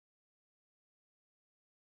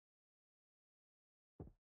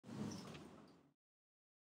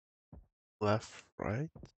Left, right.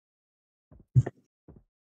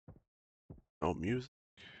 No music.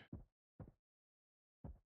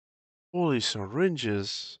 Holy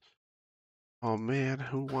syringes. Oh man,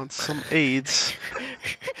 who wants some AIDS?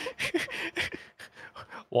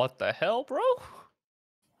 What the hell, bro?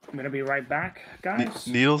 I'm gonna be right back, guys.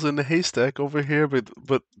 Needles in the haystack over here, but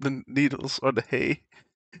the needles are the hay.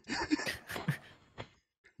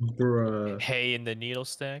 Bruh. Hay in the needle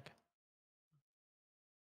stack.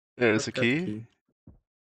 There's a Where's that key.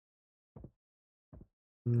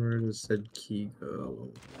 Where does said key go?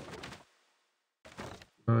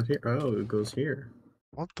 Not here. Oh, it goes here.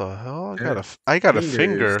 What the hell? Yeah, I got a fingers.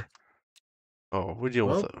 finger. Oh, we're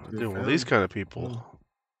dealing Well, with we dealing with these found- kind of people.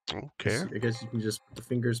 Okay. I guess you can just put the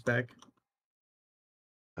fingers back.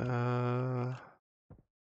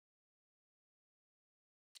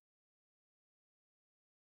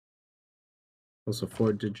 Also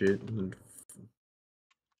 4-digit.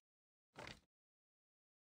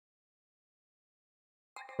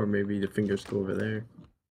 Or maybe the fingers go over there.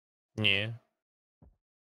 Yeah.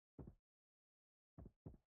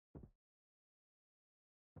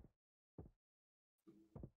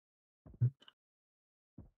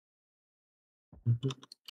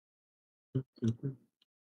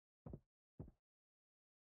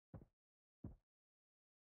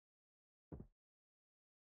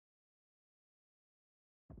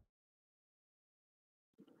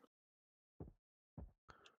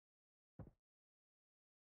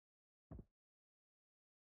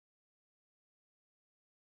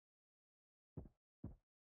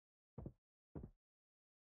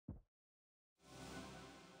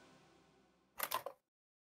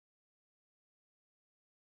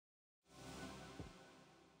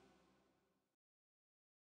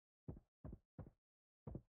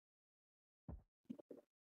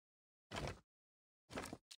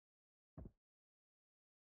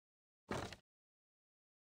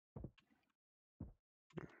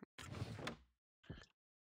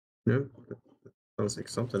 Nope. Sounds like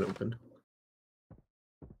something opened.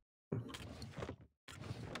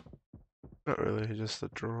 Not really, just a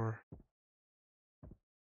drawer.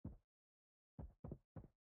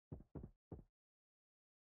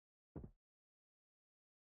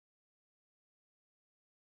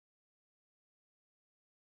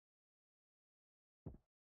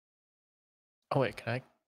 Oh wait, can I?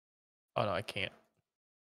 Oh no, I can't.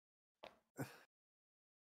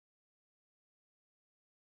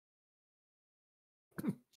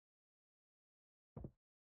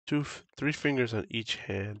 Three fingers on each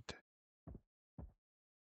hand.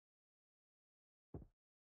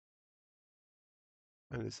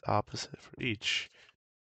 And it's opposite for each.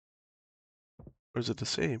 Or is it the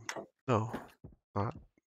same? No, not.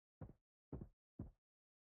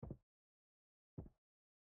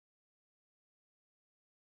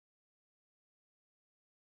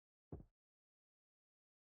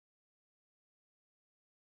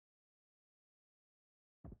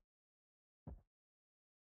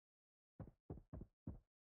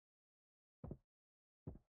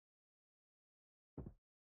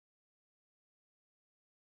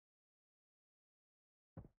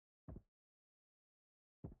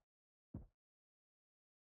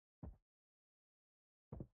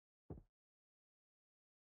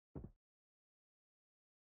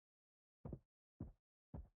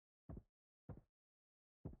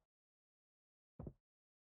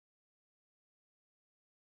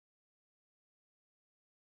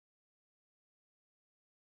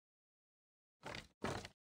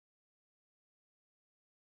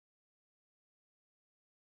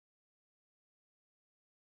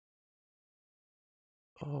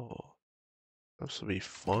 Oh, this will be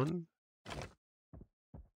fun.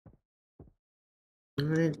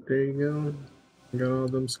 Alright, there you go. Got all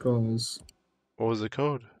them skulls. What was the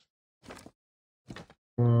code?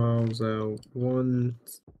 Was that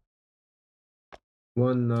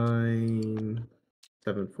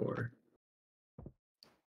 1974?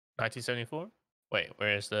 1974. Wait,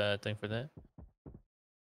 where is the thing for that?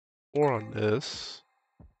 4 on this.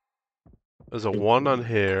 There's a 1 on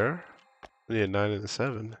here. Yeah, 9 and a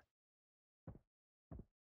 7.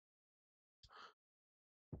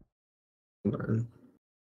 Hold on.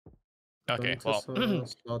 Okay, Well, well,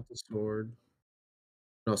 sawed the sword.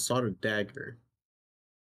 No, sawed a dagger.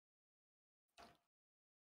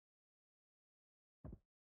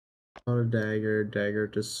 Sawed a dagger, dagger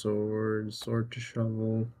to sword, sword to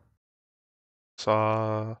shovel,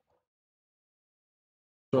 Saw.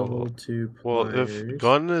 shovel to Well, if pliers.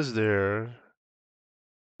 gun is there,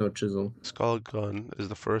 No chisel. skull gun is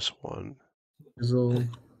the first one. Chisel.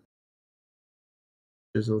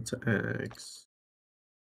 Chisel to axe.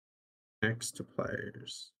 Axe to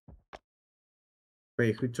pliers.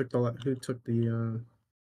 Wait, who took the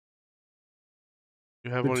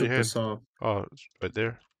You have who one in took your the hand. saw? Oh, it's right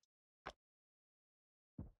there.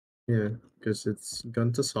 Yeah, because it's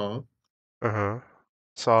gun to saw. Uh-huh.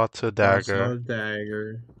 Saw to Saw dagger.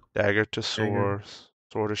 dagger. Dagger to Dagger. sword.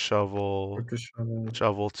 Sword to shovel. Or to shovel.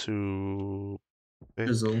 Shovel to pick.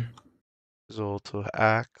 Chisel. Chisel to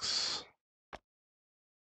axe.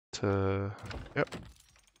 To yep.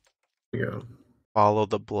 There you go. Follow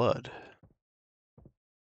the blood.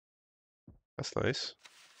 That's nice.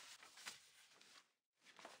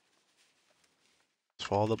 Just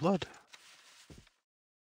follow the blood.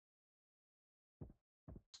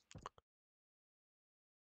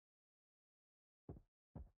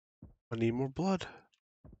 I need more blood.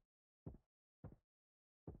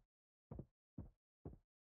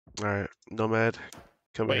 Alright, Nomad,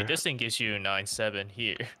 come Wait, here. this thing gives you 9-7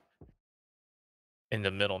 here in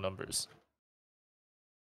the middle numbers.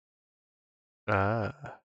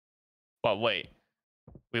 Ah. But wait,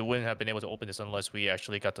 we wouldn't have been able to open this unless we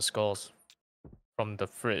actually got the skulls from the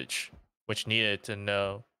fridge, which needed to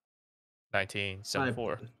know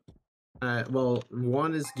 1974. Well,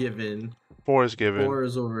 1 is given. 4 is given. 4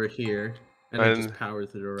 is over here, and I just And power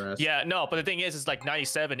through the rest. Yeah, no, but the thing is like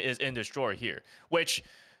 97 is in this drawer here, which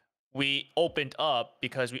we opened up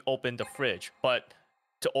because we opened the fridge. But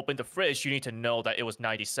to open the fridge, you need to know that it was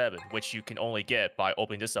 97, which you can only get by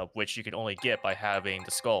opening this up, which you can only get by having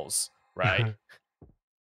the skulls, right?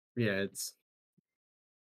 Yeah, it's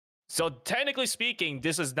So technically speaking,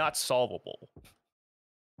 this is not solvable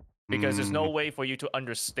because there's no way for you to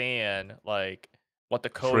understand like what the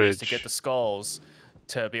code is to get the Fridge. skulls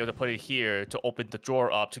to be able to put it here to open the drawer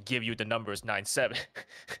up to give you the numbers 97.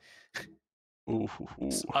 Ooh.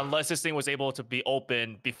 Unless this thing was able to be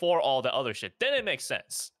open before all the other shit, then it makes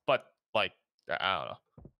sense. But like, I don't know,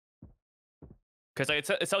 because like,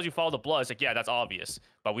 it tells you follow the blood. It's like, yeah, that's obvious,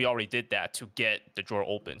 but we already did that to get the drawer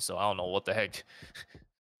open. So I don't know what the heck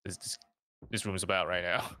this room is about right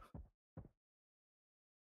now.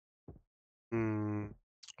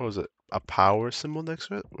 What was it? A power symbol next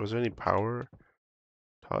to it? Was there any power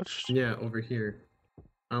touched? yeah over here.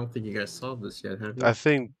 I don't think you guys solved this yet, have you? I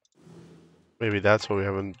think maybe that's what we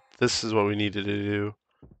haven't. This is what we needed to do.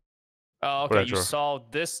 Oh, For okay. that You drawer.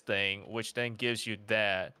 solve this thing, which then gives you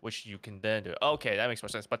that, which you can then do. Okay, that makes more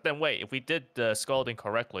sense. But then wait, if we did the scalding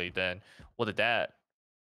correctly, then what did that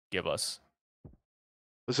give us?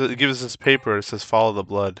 So it gives us this paper. It says follow the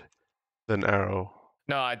blood, then arrow.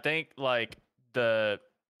 No, I think like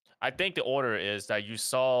I think the order is that you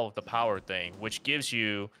solve the power thing, which gives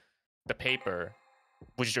you the paper,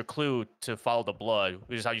 which is your clue to follow the blood,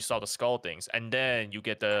 which is how you solve the skull things. And then you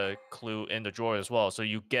get the clue in the drawer as well. So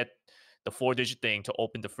you get the 4-digit thing to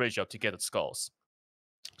open the fridge up to get the skulls.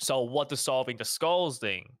 So what does solving the skulls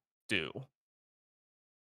thing do?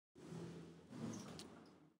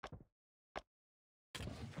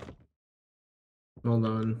 Hold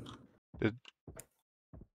on.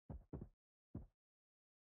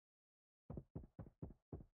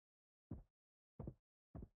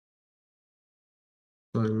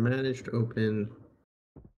 So I managed to open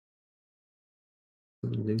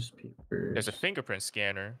some newspapers. There's a fingerprint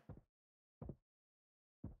scanner.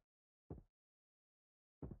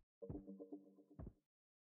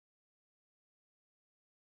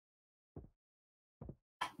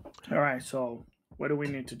 All right, so what do we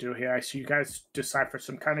need to do here? I see you guys decipher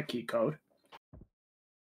some kind of key code.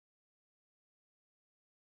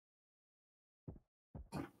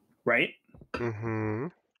 Right? Mm-hmm.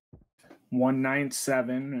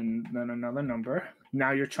 197 and then another number.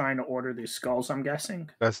 Now you're trying to order these skulls, I'm guessing.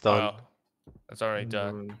 That's done. Oh, that's already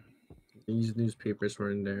done. These newspapers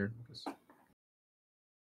were in there.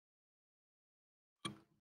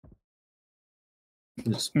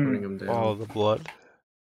 Just putting them down. Follow the blood.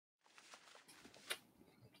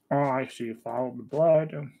 Oh, I see. Follow the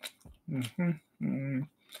blood.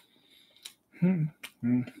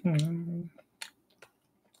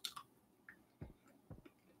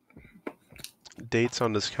 Dates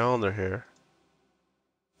on this calendar here.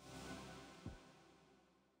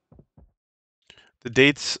 The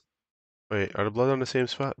dates. Wait, are the blood on the same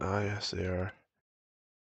spot? Ah, yes, they are.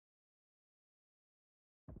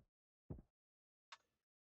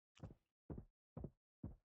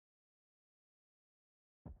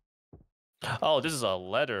 Oh, this is a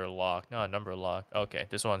letter lock, not a number lock. Okay,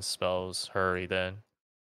 this one spells hurry then,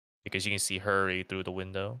 because you can see hurry through the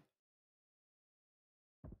window.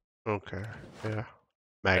 Okay, yeah.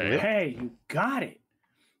 There you Magnet. go. Hey, you got it.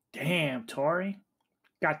 Damn, Tori.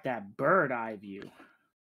 Got that bird eye view.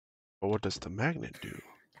 But what does the magnet do?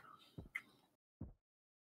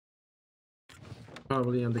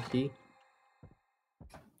 Probably on the key.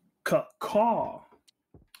 Caw.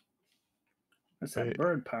 That's that Wait.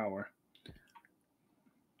 bird power.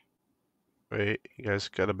 Wait, you guys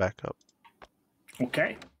gotta back up.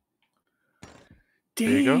 Okay. There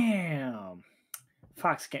you go. Damn.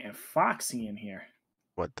 Fox getting foxy in here.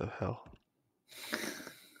 What the hell?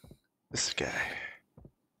 This guy.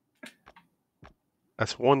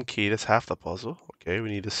 That's one key, that's half the puzzle. Okay, we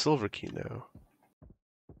need a silver key now.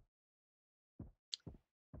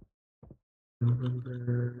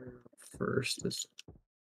 November 1st. This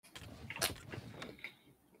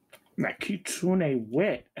That Kitsune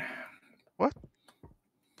wit. What?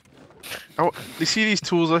 You see these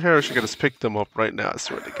tools out here? I should just pick them up right now. I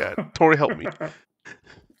swear to God. Tori, help me.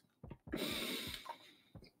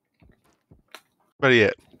 Ready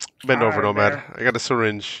yet? Bend over, Alright, Nomad. Bear. I got a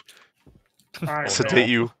syringe. Alright, Sedate Bear.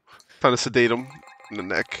 you. Trying to sedate him in the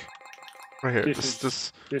neck. Right here.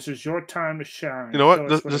 This is your time to shine. You know what? Show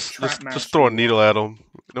us what a Just trap master throw a you needle are. at him.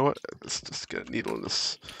 You know what? Let's just get a needle in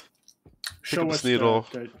this. Show this us needle.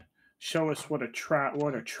 show us what a trap Throw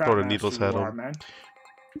master the needles you at are, him. man.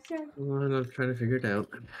 I'm trying to figure it out.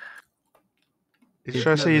 Did you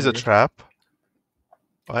try to say he's a trap?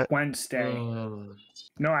 What? Wednesday. Uh,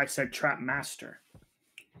 No, I said trap master.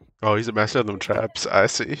 Oh, he's a master of them traps. I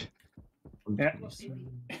see. Yeah.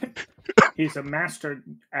 He's a master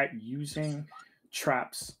at using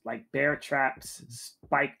traps like bear traps,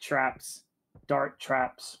 spike traps, dart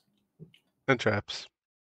traps. And traps.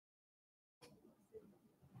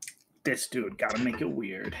 This dude gotta make it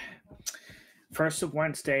weird. 1st of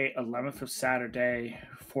Wednesday, 11th of Saturday,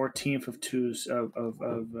 14th of Tuesday.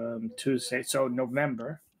 So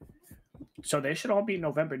November. So they should all be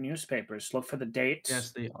November newspapers. Look for the dates.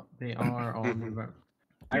 yes, they are all November.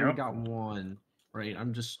 I Yep. already got one. Right.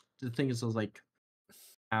 I'm just the thing is like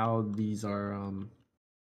how these are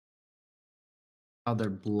how they're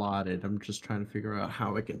blotted. I'm just trying to figure out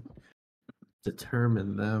how I can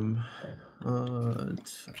determine them. I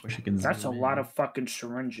wish I could. That's a zoom lot in. of fucking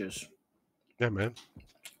syringes. Yeah, man.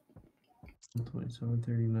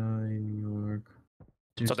 2739 New York.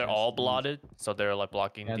 So they're all Tuesday. blotted. So they're like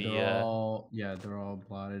blocking Yeah, the. they're all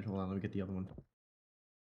blotted. Hold on, let me get the other one.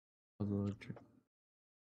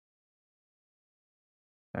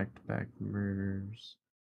 Back-to-back murders.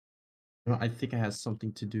 No, I think it has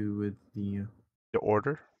something to do with the The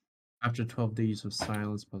order? after 12 days of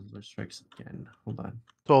silence, puzzler strikes again. Hold on.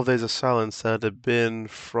 12 days of silence that had been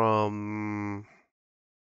from.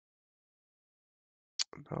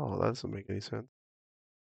 No, that doesn't make any sense.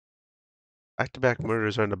 Back-to-back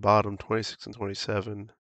murders are in the bottom, 26 and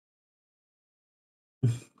 27.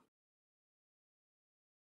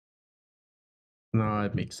 No,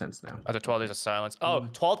 it makes sense now. After 12 days of silence. Oh,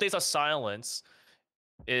 12 days of silence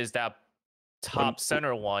is that top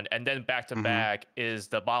center one, and then back to back is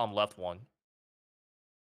the bottom left one.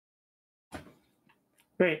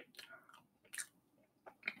 Wait.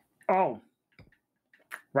 Oh.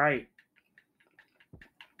 Right.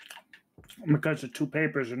 Because the two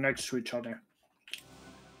papers are next to each other.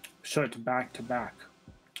 So it's back to back.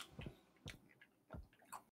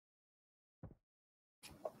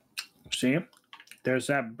 See? There's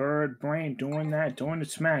that bird brain doing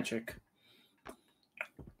its magic.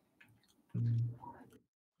 All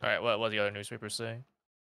right, what the other newspapers say?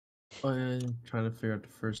 I'm trying to figure out the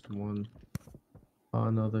first one.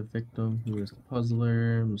 Another victim who is the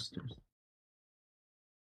puzzler, Mr.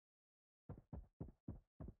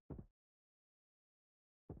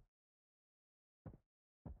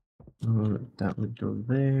 That would go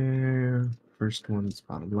there. First one's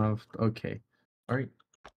bottom left. Okay. All right.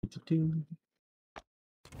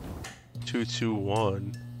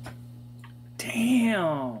 221.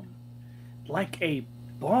 Damn. Like a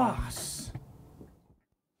boss.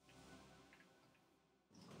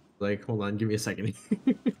 Like, hold on, give me a second.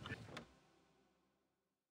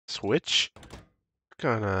 Switch?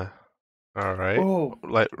 Kinda. Alright. Oh.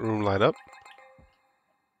 Room light up.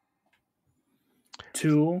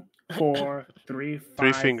 2, 4, 3, 5.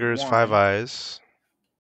 3 fingers, 1. 5 eyes.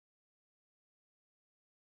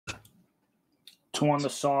 2 on the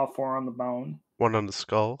saw, 4 on the bone. 1 on the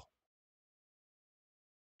skull.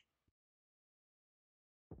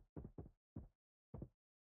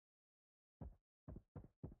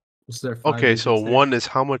 Okay, so 1 is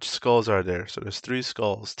how much skulls are there? So there's 3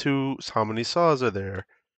 skulls. 2 is how many saws are there?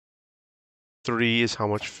 3 is how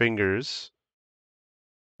much fingers.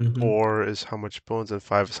 4 is how much bones, and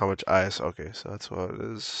 5 is how much eyes. Okay, so that's what it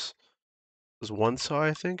is. There's 1 saw,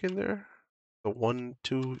 I think, in there. The 1,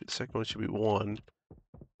 2, the second one should be 1.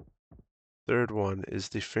 Third one is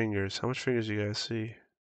the fingers. How much fingers do you guys see?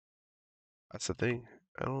 That's the thing.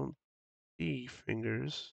 I don't see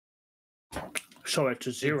fingers. So it's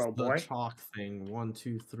a zero, It's the boy. chalk thing. 1,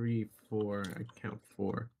 2, 3, 4. I count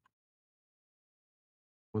 4.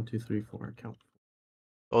 1, 2, 3, 4. I count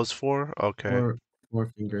Those 4? Okay. 4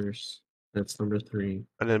 fingers. That's number 3.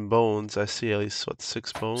 And then bones, I see at least, what,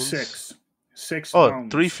 6 bones? 6 Oh,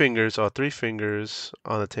 bones. 3 fingers. Oh, 3 fingers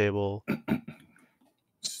on the table.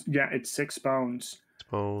 Yeah, it's 6 bones.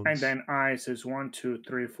 Bones. And then eyes is 1, 2,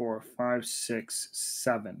 3, 4, 5, 6,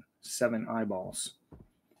 7. 7 eyeballs.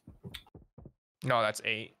 No, that's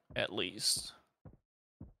 8 at least.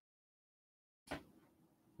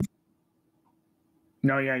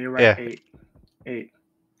 No, yeah, you're right. Yeah. 8. 8.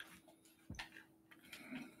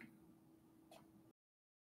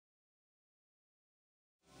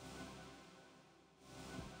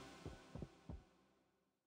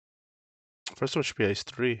 First one should be at least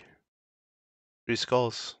 3. 3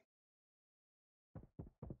 skulls.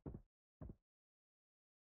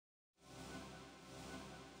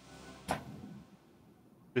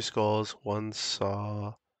 Three skulls, 1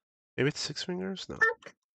 saw. Maybe it's 6 fingers? No.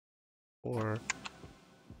 4.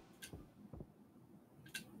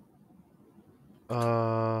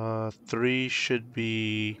 3 should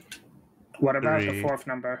be. What about the 3. 4th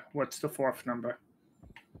number? What's the 4th number?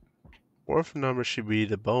 4th number should be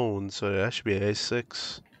the bones, so that should be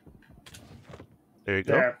A6. There you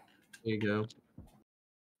go. There. There you go.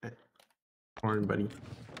 Horn, buddy.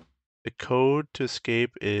 The code to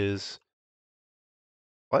escape is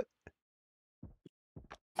what?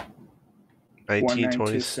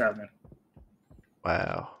 1920. 1927.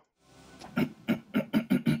 Wow.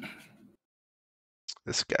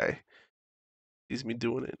 This guy. He's me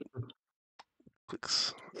doing it.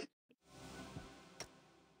 Clicks.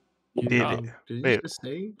 Did it. Did you Wait, just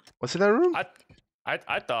say? what's in that room?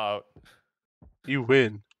 I thought You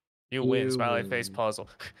win. you win. You Smiley face win. puzzle.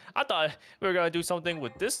 I thought we were gonna do something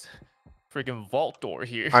with this freaking vault door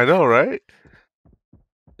here. I know, right?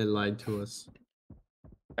 They lied to us.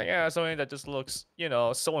 Like, yeah, something that just looks, you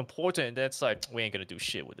know, so important that it's like we ain't gonna do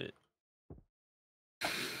shit with it.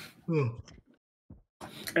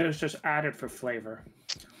 It was just added for flavor.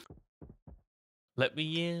 Let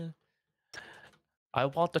me in. I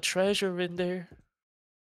want the treasure in there.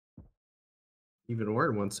 Even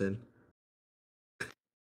Warren wants in.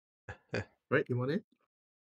 Right? You want in?